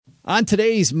On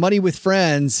today's Money with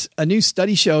Friends, a new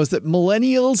study shows that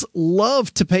millennials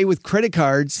love to pay with credit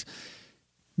cards.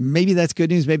 Maybe that's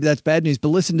good news, maybe that's bad news, but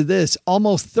listen to this.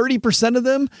 Almost 30% of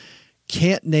them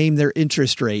can't name their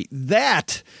interest rate.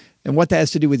 That and what that has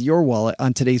to do with your wallet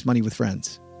on today's Money with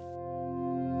Friends.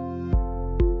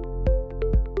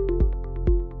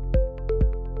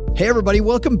 Hey, everybody.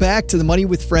 Welcome back to the Money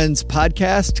with Friends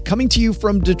podcast, coming to you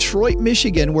from Detroit,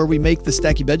 Michigan, where we make the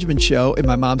Stacky Benjamin Show in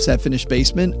my mom's half-finished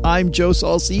basement. I'm Joe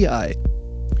Saul-Sehi.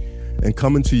 And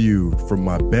coming to you from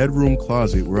my bedroom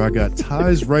closet, where I got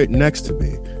ties right next to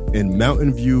me in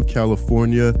Mountain View,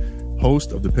 California,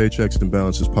 host of the Paychecks and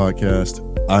Balances podcast,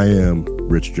 I am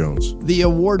Rich Jones. The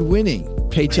award-winning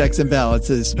Paychecks and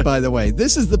Balances, by the way.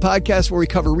 This is the podcast where we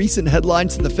cover recent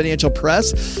headlines in the financial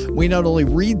press. We not only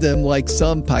read them like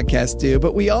some podcasts do,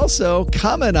 but we also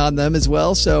comment on them as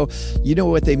well. So you know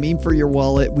what they mean for your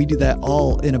wallet. We do that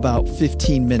all in about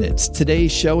 15 minutes.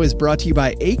 Today's show is brought to you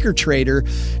by Acre Trader.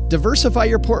 Diversify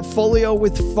your portfolio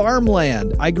with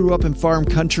farmland. I grew up in farm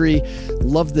country.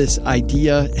 Love this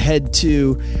idea. Head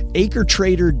to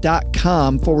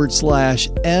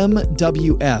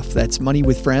acretrader.com/MWF. That's Money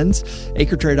with Friends.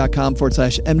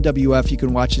 acretrader.com/MWF. You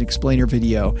can watch an explainer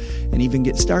video and even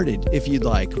get started if you'd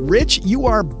like. Rich, you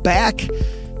are back.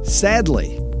 Sadly,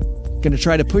 going to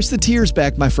try to push the tears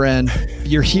back, my friend.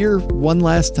 You're here one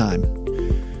last time.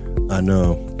 I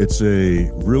know. It's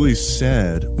a really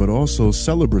sad, but also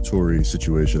celebratory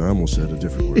situation. I almost said a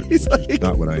different word. He's like,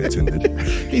 not what I intended.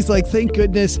 He's like, thank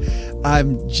goodness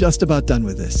I'm just about done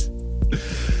with this.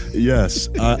 Yes,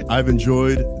 I've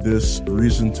enjoyed this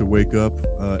reason to wake up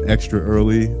extra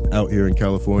early out here in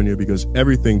California because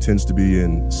everything tends to be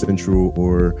in Central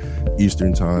or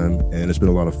Eastern time, and it's been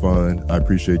a lot of fun. I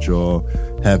appreciate y'all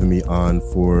having me on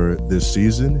for this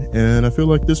season, and I feel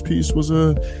like this piece was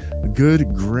a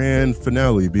good grand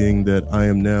finale, being that I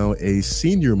am now a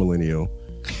senior millennial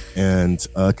and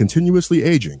continuously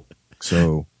aging.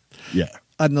 So, yeah.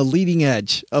 On the leading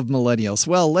edge of millennials.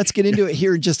 Well, let's get into it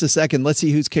here in just a second. Let's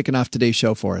see who's kicking off today's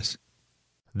show for us.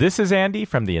 This is Andy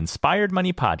from the Inspired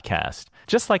Money Podcast.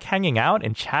 Just like hanging out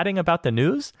and chatting about the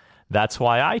news, that's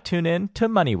why I tune in to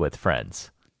Money with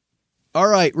Friends. All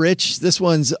right, Rich, this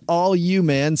one's all you,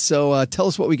 man. So tell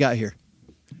us what we got here.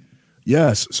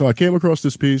 Yes, so I came across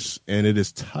this piece, and it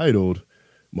is titled,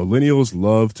 Millennials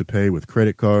Love to Pay with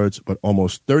Credit Cards, but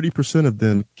almost 30% of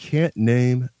them can't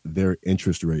name their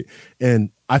interest rate. And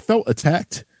I felt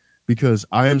attacked because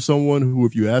I am someone who,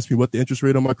 if you ask me what the interest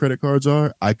rate on my credit cards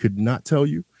are, I could not tell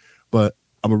you. But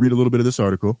I'm going to read a little bit of this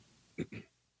article.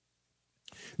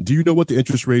 Do you know what the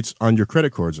interest rates on your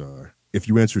credit cards are? If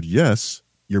you answered yes,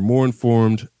 you're more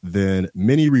informed than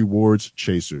many rewards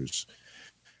chasers.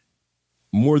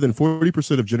 More than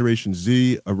 40% of Generation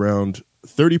Z, around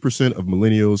 30% of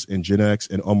millennials and Gen X,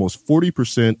 and almost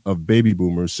 40% of baby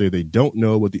boomers say they don't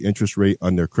know what the interest rate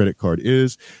on their credit card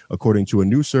is, according to a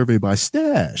new survey by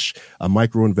Stash, a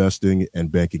micro investing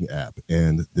and banking app.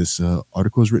 And this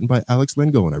article is written by Alex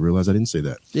Lengo, and I realized I didn't say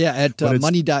that. Yeah, at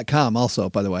money.com also,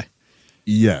 by the way.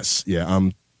 Yes. Yeah,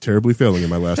 I'm terribly failing in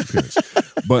my last appearance.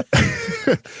 but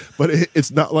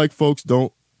it's not like folks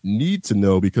don't need to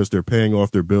know because they're paying off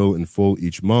their bill in full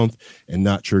each month and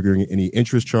not triggering any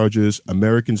interest charges.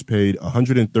 Americans paid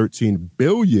 $113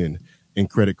 billion in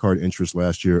credit card interest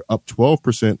last year, up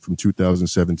 12% from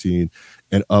 2017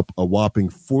 and up a whopping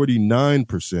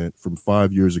 49% from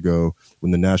 5 years ago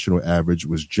when the national average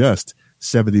was just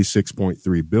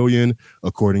 $76.3 billion,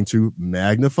 according to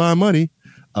Magnify Money,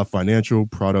 a financial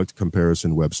product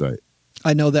comparison website.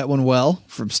 I know that one well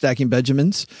from Stacking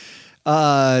Benjamins.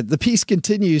 The piece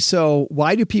continues. So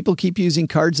why do people keep using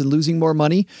cards and losing more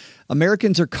money?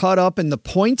 Americans are caught up in the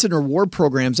points and reward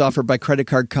programs offered by credit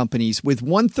card companies, with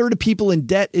 1/3 of people in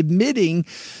debt admitting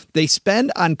they spend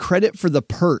on credit for the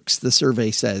perks, the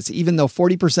survey says. Even though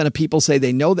 40% of people say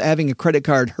they know that having a credit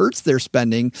card hurts their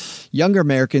spending, younger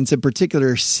Americans in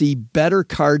particular see better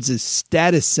cards as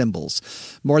status symbols.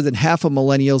 More than half of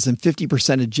millennials and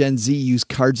 50% of Gen Z use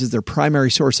cards as their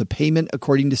primary source of payment,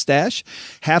 according to Stash.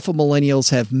 Half of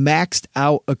millennials have maxed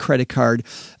out a credit card,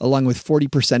 along with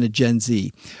 40% of Gen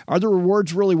Z. Are the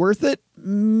rewards really worth it?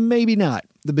 Maybe not.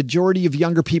 The majority of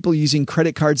younger people using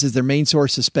credit cards as their main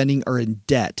source of spending are in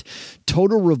debt.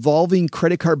 Total revolving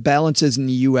credit card balances in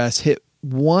the U.S. hit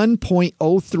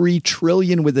 $1.03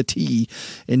 trillion with a T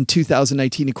in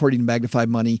 2019, according to Magnify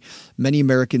Money. Many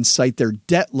Americans cite their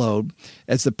debt load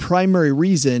as the primary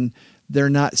reason they're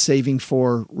not saving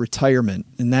for retirement.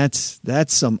 And that's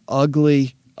some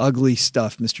ugly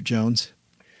stuff, Mr. Jones.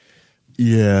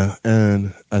 Yeah,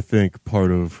 and I think part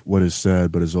of what is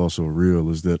sad but is also real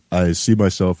is that I see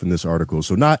myself in this article.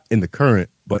 So not in the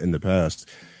current but in the past.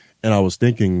 And I was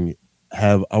thinking,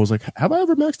 have I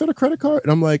ever maxed out a credit card?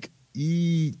 And I'm like,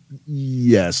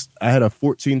 yes. I had a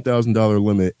 $14,000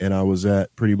 limit, and I was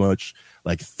at pretty much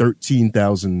like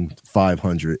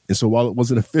 13,500. And so while it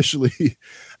wasn't officially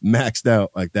maxed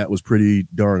out, like that was pretty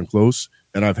darn close.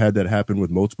 And I've had that happen with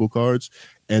multiple cards.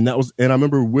 And I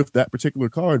remember with that particular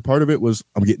card, part of it was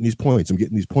I'm getting these points.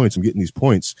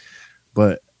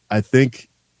 But I think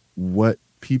what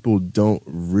people don't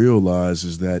realize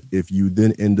is that if you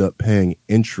then end up paying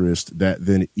interest, that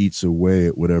then eats away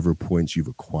at whatever points you've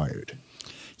acquired.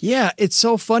 Yeah, it's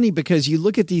so funny because you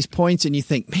look at these points and you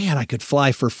think, man, I could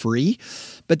fly for free.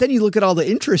 But then you look at all the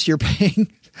interest you're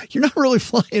paying. You're not really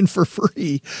flying for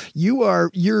free.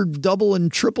 You're double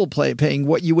and triple paying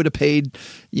what you would have paid,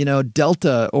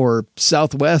 Delta or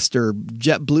Southwest or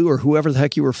JetBlue or whoever the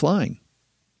heck you were flying.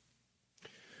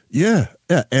 Yeah.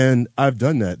 And I've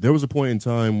done that. There was a point in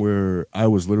time where I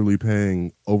was literally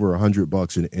paying over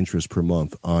 $100 in interest per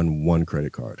month on one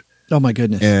credit card. Oh my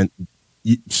goodness. And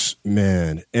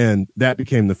and that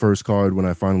became the first card when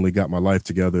I finally got my life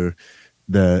together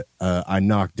that I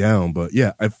knocked down. But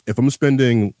yeah, if I'm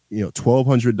spending,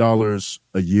 $1,200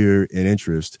 a year in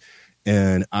interest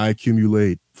and I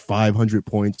accumulate 500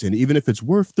 points, and even if it's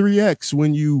worth 3x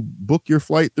when you book your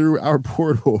flight through our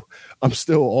portal, I'm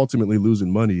still ultimately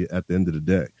losing money at the end of the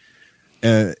day.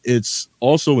 And it's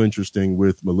also interesting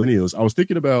with millennials. I was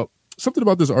thinking about something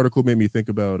about this article made me think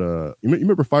about, you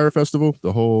remember Fire Festival?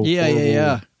 The whole.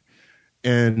 Yeah.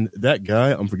 And that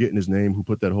guy, I'm forgetting his name, who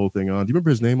put that whole thing on. Do you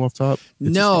remember his name off top?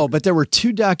 No, but there were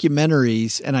two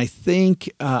documentaries, and I think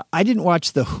I didn't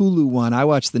watch the Hulu one. I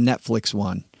watched the Netflix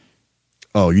one.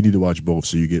 Oh, you need to watch both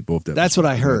so you get both. That's what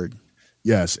I heard.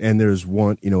 Yes, and there's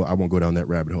one, I won't go down that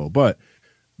rabbit hole, but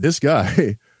this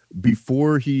guy,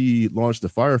 before he launched the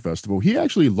Fire Festival, he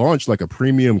actually launched like a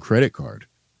premium credit card.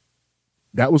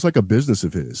 That was like a business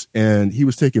of his, and he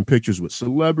was taking pictures with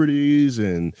celebrities,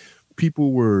 and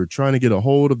people were trying to get a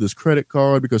hold of this credit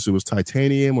card because it was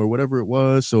titanium or whatever it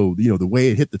was. So, the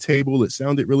way it hit the table, it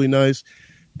sounded really nice,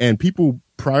 and people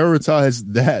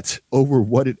prioritized that over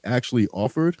what it actually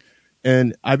offered.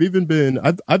 And I've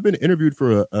been interviewed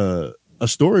for a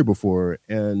story before,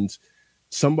 and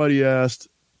somebody asked,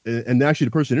 and actually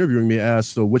the person interviewing me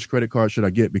asked, so which credit card should I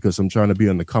get? Because I'm trying to be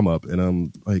on the come up. And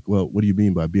I'm like, well, what do you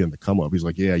mean by being the come up? He's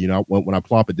like, yeah, when I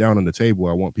plop it down on the table,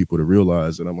 I want people to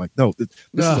realize. And I'm like, no, this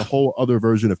is a whole other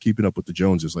version of keeping up with the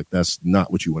Joneses. Like, that's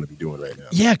not what you want to be doing right now.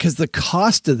 Yeah, because the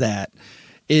cost of that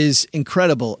is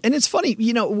incredible. And it's funny,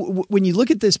 when you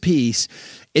look at this piece,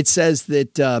 it says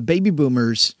that baby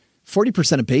boomers,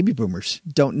 40% of baby boomers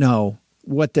don't know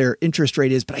what their interest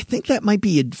rate is, but I think that might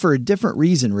be for a different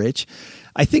reason, Rich.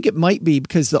 I think it might be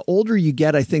because the older you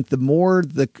get, I think the more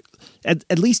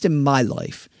at least in my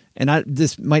life, and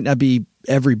this might not be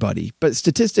everybody, but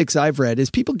statistics I've read is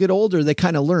people get older, they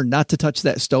kind of learn not to touch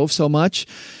that stove so much.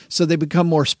 So they become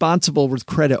more responsible with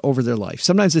credit over their life.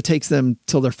 Sometimes it takes them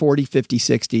till they're 40, 50,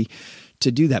 60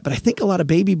 to do that. But I think a lot of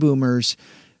baby boomers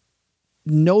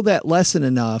know that lesson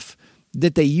enough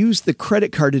that they use the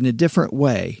credit card in a different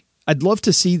way. I'd love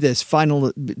to see this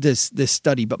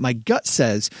study, but my gut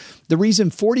says the reason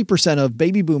 40% of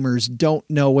baby boomers don't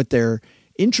know what their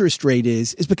interest rate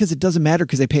is because it doesn't matter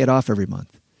because they pay it off every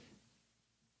month.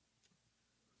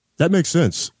 That makes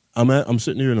sense. I'm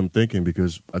sitting here and I'm thinking,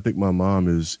 because I think my mom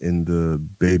is in the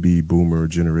baby boomer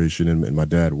generation and my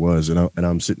dad was, and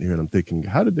I'm sitting here and I'm thinking,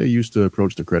 how did they used to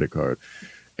approach the credit card?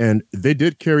 And they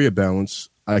did carry a balance.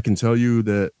 I can tell you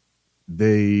that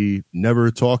they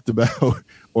never talked about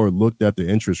or looked at the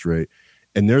interest rate,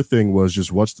 and their thing was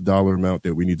just, what's the dollar amount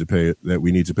that we need to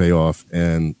pay off,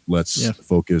 and let's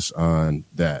focus on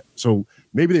that. So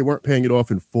maybe they weren't paying it off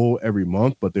in full every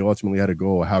month, but they ultimately had a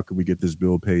goal: how can we get this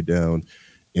bill paid down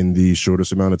in the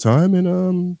shortest amount of time?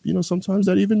 And sometimes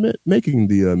that even meant making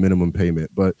the minimum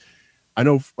payment. But I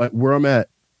know, like, where I'm at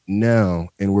now,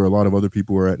 and where a lot of other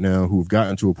people are at now, who've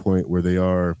gotten to a point where they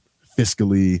are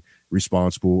fiscally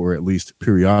responsible, or at least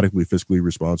periodically fiscally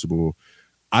responsible,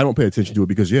 I don't pay attention to it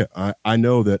because I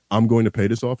know that I'm going to pay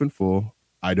this off in full.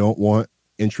 I don't want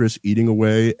interest eating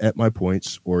away at my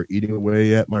points or eating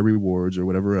away at my rewards or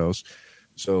whatever else.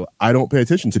 So I don't pay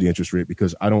attention to the interest rate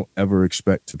because I don't ever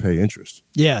expect to pay interest.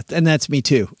 Yeah, and that's me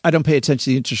too. I don't pay attention to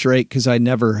the interest rate because I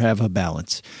never have a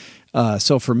balance.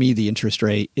 So for me, the interest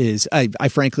rate is, I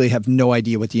frankly have no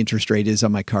idea what the interest rate is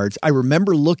on my cards. I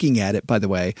remember looking at it, by the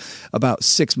way, about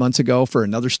 6 months ago for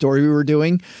another story we were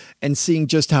doing, and seeing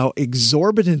just how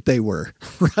exorbitant they were,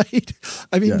 right?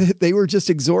 I mean, they were just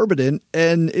exorbitant.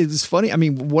 And it was funny. I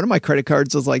mean, one of my credit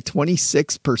cards was like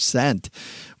 26%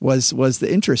 was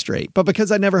the interest rate. But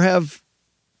because I never have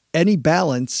any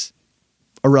balance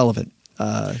irrelevant.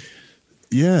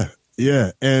 Yeah.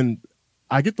 And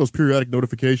I get those periodic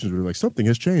notifications where like something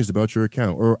has changed about your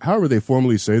account, or however they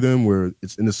formally say them, where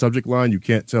it's in the subject line. You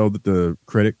can't tell that the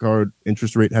credit card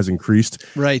interest rate has increased.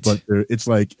 Right. But it's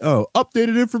like, oh,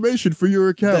 updated information for your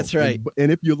account. That's right. And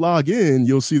if you log in,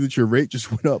 you'll see that your rate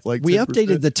just went up like 10%. We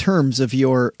updated the terms of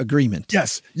your agreement.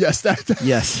 Yes. Yes. That's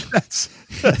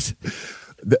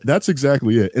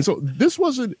exactly it. And so this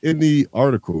wasn't in the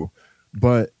article,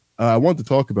 but I want to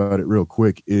talk about it real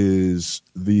quick, is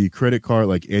the credit card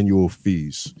like annual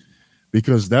fees,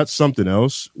 because that's something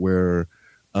else where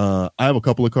I have a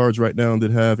couple of cards right now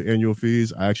that have annual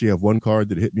fees. I actually have one card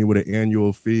that hit me with an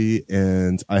annual fee,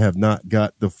 and I have not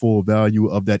got the full value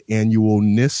of that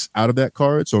annualness out of that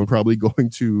card. So I'm probably going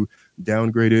to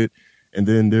downgrade it. And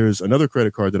then there's another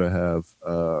credit card that I have,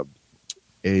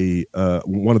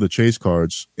 one of the Chase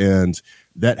cards, and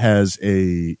that has like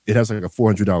a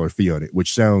 $400 fee on it,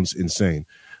 which sounds insane.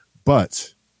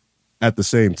 But at the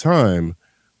same time,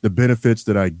 the benefits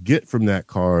that I get from that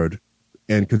card,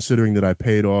 and considering that I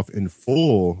pay it off in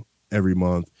full every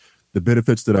month, the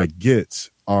benefits that I get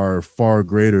are far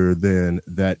greater than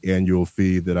that annual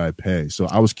fee that I pay. So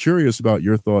I was curious about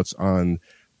your thoughts on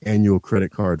annual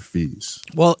credit card fees.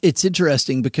 Well, it's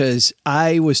interesting because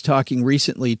I was talking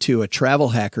recently to a travel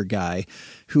hacker guy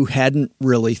who hadn't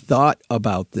really thought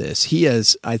about this. He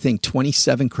has, I think,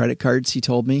 27 credit cards, he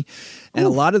told me, and a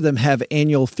lot of them have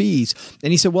annual fees.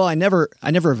 And he said, well, I never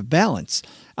have a balance.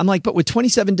 I'm like, but with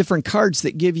 27 different cards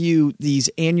that give you these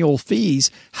annual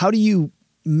fees, how do you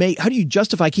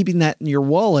justify keeping that in your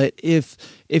wallet if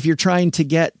you're trying to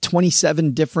get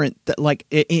 27 different, like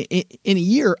in a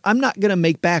year, I'm not going to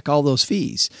make back all those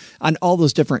fees on all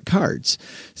those different cards.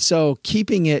 So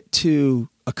keeping it to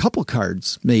a couple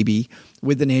cards, maybe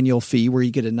with an annual fee where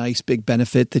you get a nice big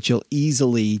benefit that you'll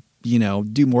easily,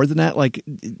 do more than that. Like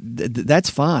that's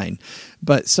fine.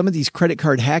 But some of these credit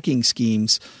card hacking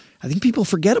schemes, I think people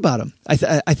forget about them.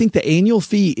 I think the annual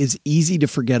fee is easy to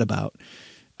forget about.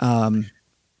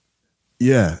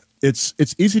 Yeah, it's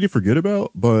easy to forget about,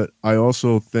 but I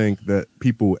also think that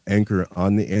people anchor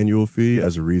on the annual fee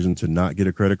as a reason to not get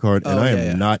a credit card. And I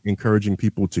am not encouraging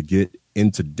people to get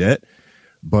into debt,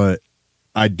 but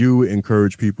I do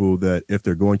encourage people that if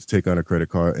they're going to take on a credit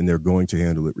card and they're going to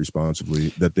handle it responsibly,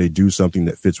 that they do something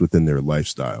that fits within their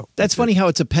lifestyle. That's funny how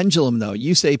it's a pendulum, though.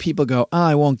 You say people go,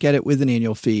 I won't get it with an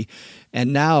annual fee.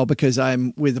 And now, because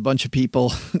I'm with a bunch of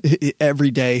people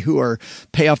every day who are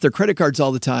pay off their credit cards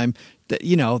all the time,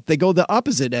 they go the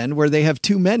opposite end where they have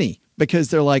too many because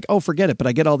they're like, oh, forget it. But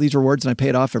I get all these rewards and I pay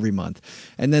it off every month.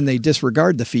 And then they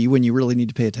disregard the fee when you really need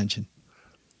to pay attention.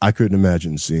 I couldn't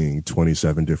imagine seeing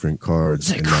 27 different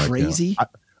cards. Isn't that crazy?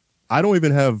 I don't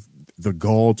even have the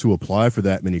gall to apply for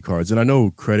that many cards. And I know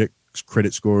credit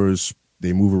scores,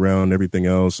 they move around, everything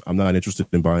else. I'm not interested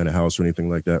in buying a house or anything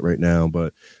like that right now,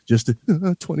 but just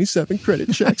 27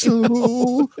 credit checks.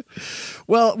 Well,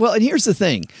 and here's the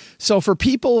thing. So for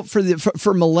people, for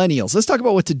millennials, let's talk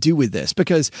about what to do with this,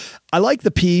 because I like the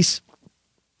piece.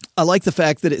 I like the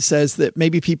fact that it says that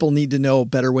maybe people need to know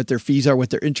better what their fees are, what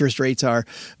their interest rates are.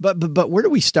 But where do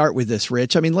we start with this,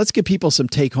 Rich? I mean, let's give people some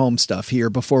take-home stuff here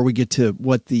before we get to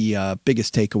what the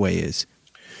biggest takeaway is.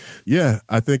 Yeah,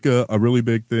 I think a really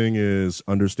big thing is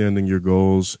understanding your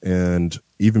goals, and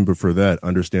even before that,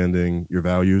 understanding your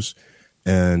values.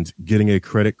 And getting a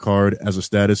credit card as a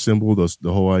status symbol,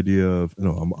 the whole idea of, I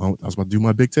was about to do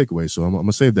my big takeaway, so I'm going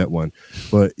to save that one.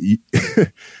 But you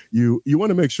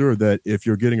want to make sure that if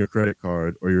you're getting a credit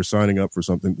card or you're signing up for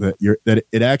something, that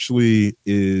it actually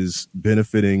is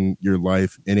benefiting your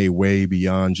life in a way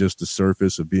beyond just the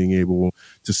surface of being able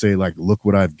to say, like, look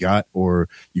what I've got, or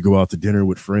you go out to dinner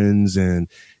with friends and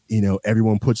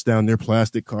everyone puts down their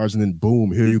plastic cards and then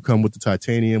boom, here you come with the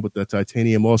titanium. But the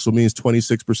titanium also means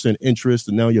 26% interest.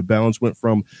 And now your balance went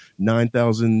from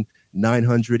 $9,990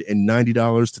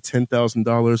 to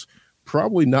 $10,000.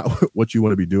 Probably not what you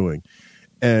want to be doing.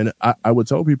 And I would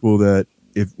tell people that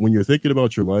when you're thinking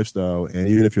about your lifestyle, and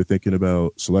even if you're thinking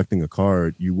about selecting a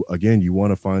card, you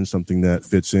want to find something that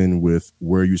fits in with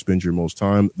where you spend your most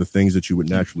time, the things that you would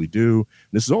naturally do.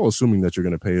 This is all assuming that you're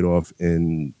going to pay it off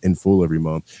in full every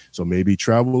month. So maybe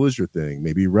travel is your thing.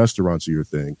 Maybe restaurants are your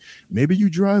thing. Maybe you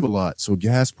drive a lot, so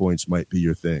gas points might be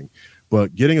your thing.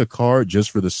 But getting a card just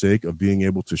for the sake of being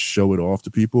able to show it off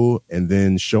to people and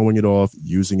then showing it off,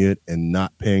 using it, and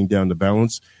not paying down the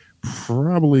balance,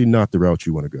 probably not the route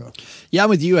you want to go. Yeah, I'm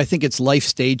with you. I think it's life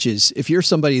stages. If you're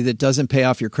somebody that doesn't pay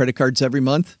off your credit cards every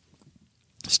month,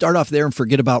 Start off there and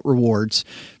forget about rewards.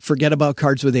 Forget about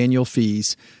cards with annual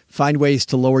fees. Find ways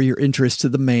to lower your interest to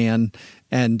the man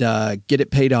and get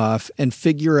it paid off and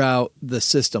figure out the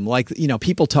system. Like,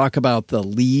 people talk about the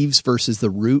leaves versus the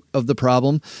root of the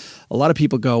problem. A lot of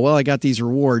people go, well, I got these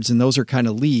rewards and those are kind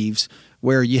of leaves,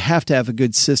 where you have to have a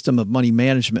good system of money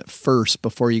management first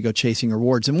before you go chasing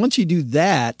rewards. And once you do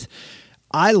that,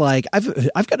 I've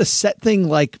got a set thing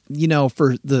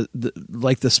for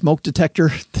the smoke detector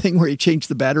thing where you change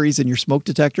the batteries in your smoke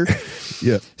detector.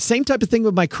 Yeah. Same type of thing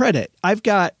with my credit. I've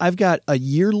got a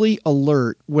yearly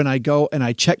alert when I go and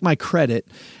I check my credit,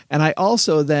 and I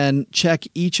also then check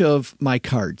each of my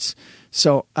cards.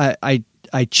 So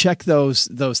I check those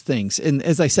things. And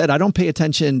as I said, I don't pay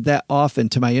attention that often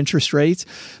to my interest rates,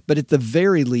 but at the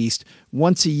very least,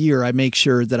 once a year, I make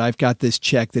sure that I've got this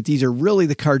check, that these are really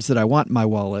the cards that I want in my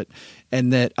wallet,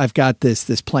 and that I've got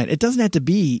this plan. It doesn't have to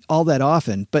be all that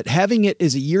often, but having it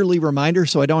as a yearly reminder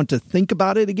so I don't have to think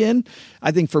about it again,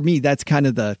 I think for me, that's kind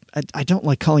of I don't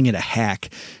like calling it a hack,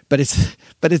 but it's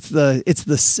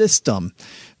the system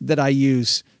that I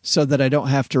use so that I don't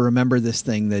have to remember this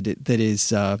thing that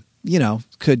is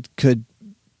could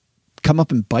come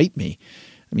up and bite me.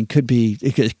 I mean,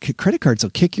 credit cards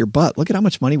will kick your butt. Look at how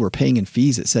much money we're paying in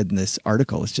fees. It said in this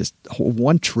article, it's just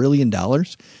 $1 trillion.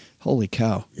 Holy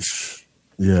cow.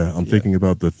 Yeah. I'm thinking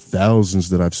about the thousands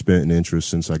that I've spent in interest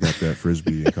since I got that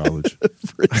Frisbee in college.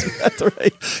 That's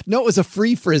right. No, it was a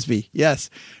free Frisbee. Yes.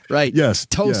 Right. Yes.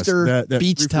 Toaster, yes, that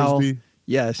beach towel. Frisbee.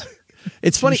 Yes.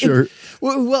 It's funny. Sure.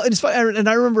 It's funny. And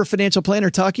I remember a financial planner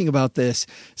talking about this,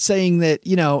 saying that,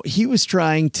 he was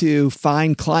trying to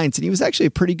find clients, and he was actually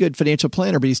a pretty good financial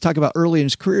planner, but he's talking about early in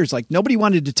his career. It's like, nobody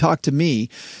wanted to talk to me.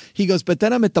 He goes, but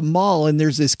then I'm at the mall and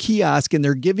there's this kiosk and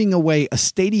they're giving away a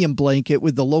stadium blanket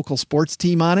with the local sports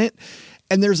team on it.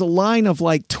 And there's a line of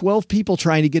like 12 people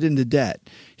trying to get into debt.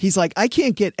 He's like, I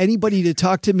can't get anybody to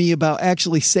talk to me about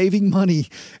actually saving money.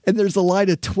 And there's a line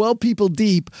of 12 people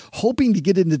deep hoping to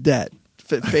get into debt.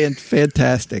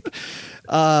 Fantastic.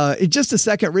 In just a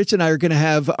second, Rich and I are going to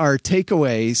have our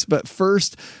takeaways. But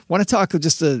first, I want to talk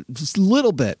just a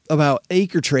little bit about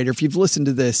AcreTrader. If you've listened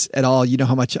to this at all, you know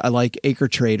how much I like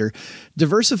AcreTrader.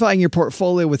 Diversifying your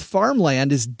portfolio with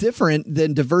farmland is different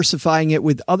than diversifying it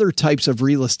with other types of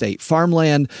real estate.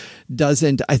 Farmland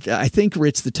doesn't, I think,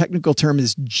 Rich, the technical term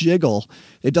is jiggle.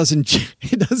 It doesn't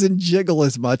jiggle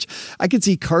as much. I can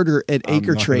see Carter at AcreTrader. I'm not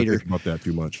gonna think about that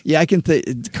too much. Yeah, I can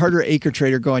Carter at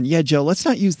AcreTrader going, yeah, Joe, let's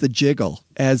not use the jiggle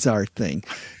as our thing.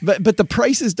 But the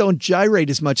prices don't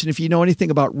gyrate as much. And if you know anything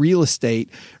about real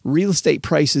estate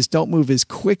prices don't move as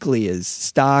quickly as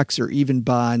stocks or even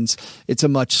bonds. It's a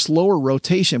much slower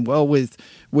rotation. Well, with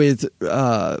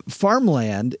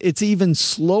farmland, it's even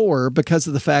slower because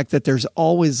of the fact that there's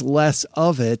always less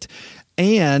of it.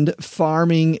 And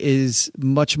farming is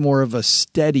much more of a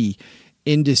steady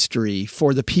industry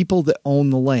for the people that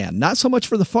own the land, not so much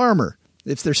for the farmer.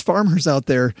 If there's farmers out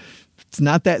there, it's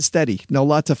not that steady. No,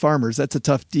 lots of farmers. That's a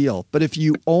tough deal. But if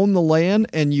you own the land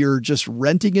and you're just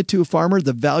renting it to a farmer,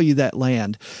 the value of that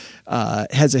land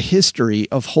has a history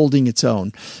of holding its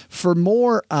own. For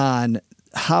more on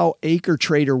how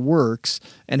AcreTrader works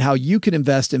and how you can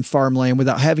invest in farmland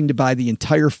without having to buy the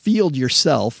entire field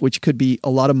yourself, which could be a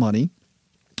lot of money,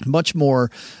 much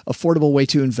more affordable way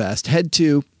to invest, head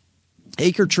to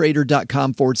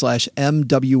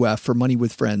acretrader.com/MWF for Money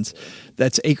with Friends.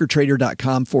 That's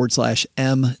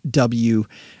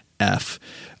acretrader.com/MWF.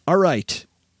 All right.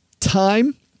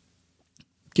 Time.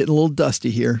 Getting a little dusty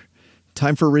here.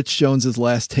 Time for Rich Jones's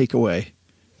last takeaway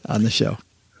on the show.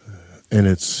 And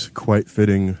it's quite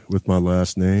fitting with my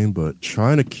last name, but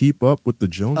trying to keep up with the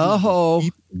Joneses will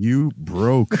keep you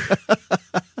broke.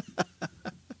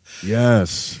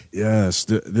 Yes.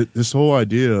 This whole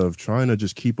idea of trying to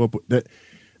just keep up with that.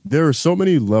 There are so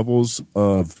many levels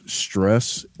of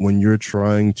stress when you're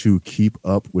trying to keep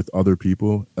up with other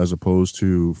people as opposed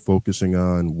to focusing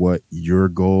on what your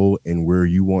goal and where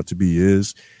you want to be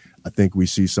is. I think we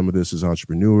see some of this as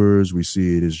entrepreneurs. We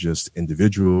see it as just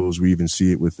individuals. We even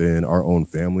see it within our own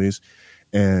families.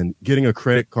 And getting a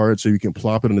credit card so you can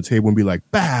plop it on the table and be like,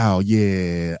 bow,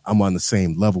 yeah, I'm on the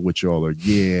same level with y'all, or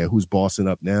yeah, who's bossing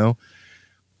up now?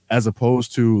 As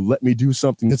opposed to let me do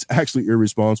something that's actually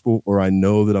irresponsible, or I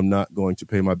know that I'm not going to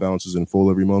pay my balances in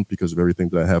full every month because of everything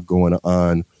that I have going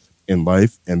on in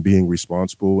life, and being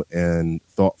responsible and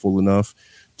thoughtful enough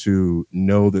to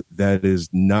know that that is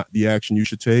not the action you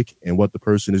should take, and what the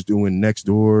person is doing next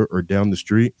door or down the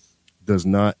street does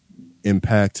not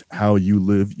impact how you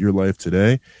live your life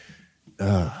today.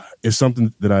 is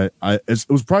something that it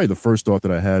was probably the first thought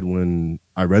that I had when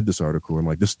I read this article. I'm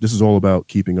like, this is all about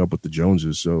keeping up with the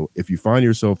Joneses. So if you find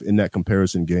yourself in that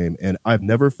comparison game, and I've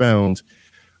never found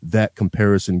that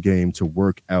comparison game to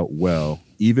work out well,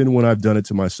 even when I've done it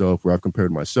to myself, where I've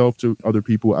compared myself to other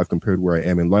people, I've compared where I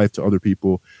am in life to other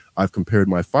people, I've compared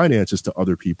my finances to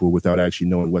other people without actually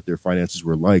knowing what their finances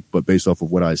were like. But based off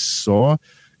of what I saw,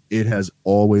 it has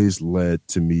always led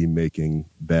to me making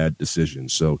bad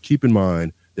decisions. So keep in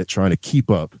mind that trying to keep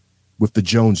up with the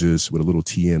Joneses with a little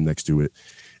TM next to it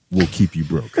will keep you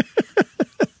broke. And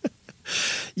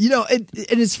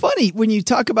it's funny when you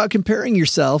talk about comparing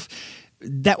yourself.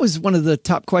 That was one of the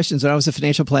top questions when I was a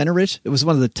financial planner, Rich. It was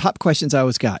one of the top questions I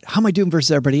always got. How am I doing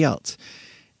versus everybody else?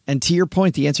 And to your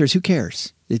point, the answer is who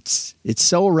cares? It's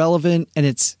so irrelevant, and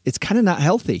it's kind of not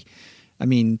healthy. I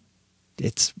mean,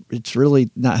 it's really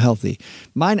not healthy.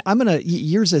 Mine,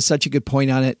 yours has such a good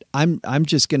point on it. I'm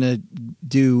just gonna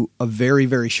do a very,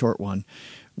 very short one,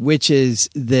 which is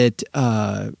that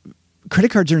credit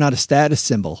cards are not a status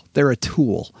symbol. They're a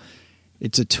tool.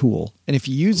 It's a tool. And if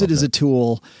you use it as a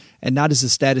tool and not as a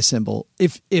status symbol,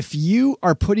 if you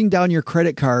are putting down your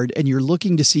credit card and you're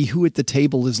looking to see who at the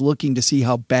table is looking to see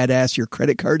how badass your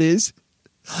credit card is,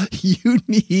 you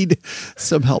need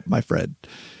some help, my friend.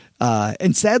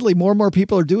 And sadly, more and more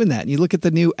people are doing that. And you look at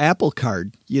the new Apple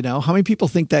Card, how many people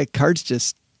think that card's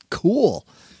just cool?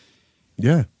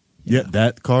 Yeah.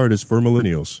 That card is for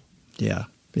millennials. Yeah,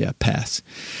 pass.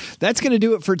 That's going to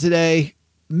do it for today.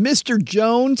 Mr.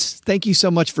 Jones, thank you so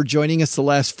much for joining us the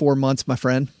last 4 months, my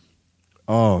friend.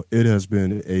 Oh, it has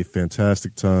been a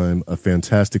fantastic time, a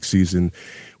fantastic season.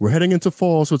 We're heading into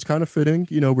fall, so it's kind of fitting.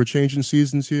 We're changing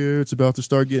seasons here. It's about to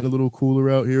start getting a little cooler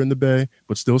out here in the Bay,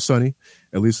 but still sunny,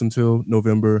 at least until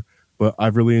November. But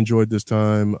I've really enjoyed this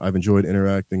time. I've enjoyed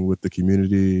interacting with the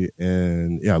community.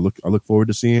 And I look forward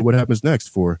to seeing what happens next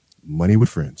for Money with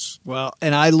Friends. Well,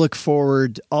 and I look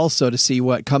forward also to see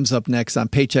what comes up next on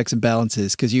Paychecks and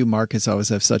Balances, because you, Marcus, always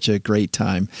have such a great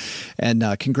time. And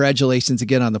congratulations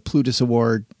again on the Plutus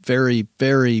Award. Very,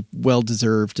 very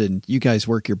well-deserved, and you guys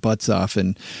work your butts off.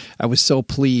 And I was so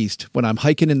pleased when I'm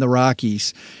hiking in the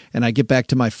Rockies and I get back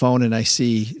to my phone and I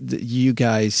see you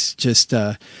guys just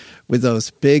with those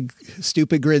big,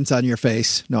 stupid grins on your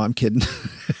face. No, I'm kidding.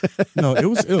 No, it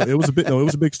was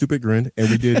a big, stupid grin, and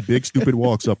we did big, stupid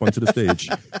walks up onto the stage.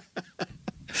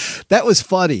 That was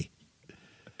funny.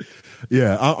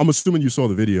 Yeah, I'm assuming you saw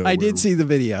the video. I did see the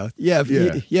video. Yeah.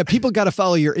 People got to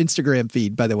follow your Instagram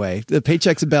feed, by the way. The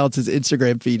Paychecks and Balances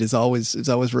Instagram feed is always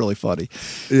really funny.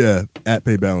 Yeah, at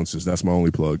Pay Balances. That's my only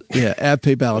plug. Yeah, at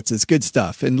Pay Balances. Good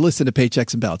stuff. And listen to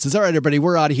Paychecks and Balances. All right, everybody,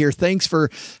 we're out of here. Thanks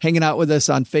for hanging out with us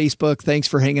on Facebook. Thanks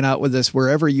for hanging out with us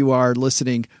wherever you are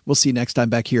listening. We'll see you next time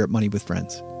back here at Money with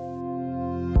Friends.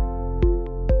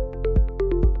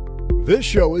 This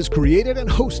show is created and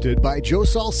hosted by Joe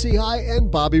Saul-Sehy and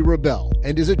Bobby Rebell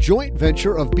and is a joint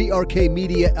venture of BRK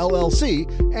Media, LLC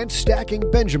and Stacking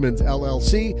Benjamins,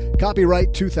 LLC,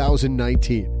 copyright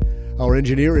 2019. Our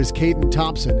engineer is Caden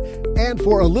Thompson, and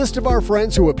for a list of our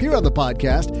friends who appear on the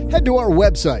podcast, head to our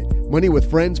website,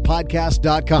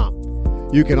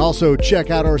 moneywithfriendspodcast.com. You can also check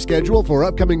out our schedule for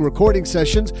upcoming recording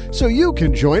sessions so you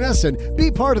can join us and be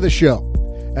part of the show.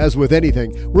 As with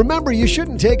anything, remember you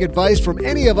shouldn't take advice from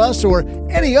any of us or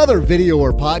any other video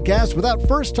or podcast without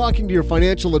first talking to your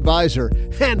financial advisor,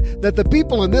 and that the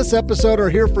people in this episode are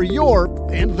here for your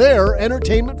and their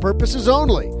entertainment purposes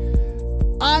only.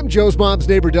 I'm Joe's mom's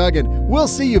neighbor Doug, and we'll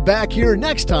see you back here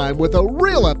next time with a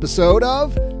real episode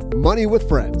of Money with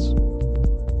Friends.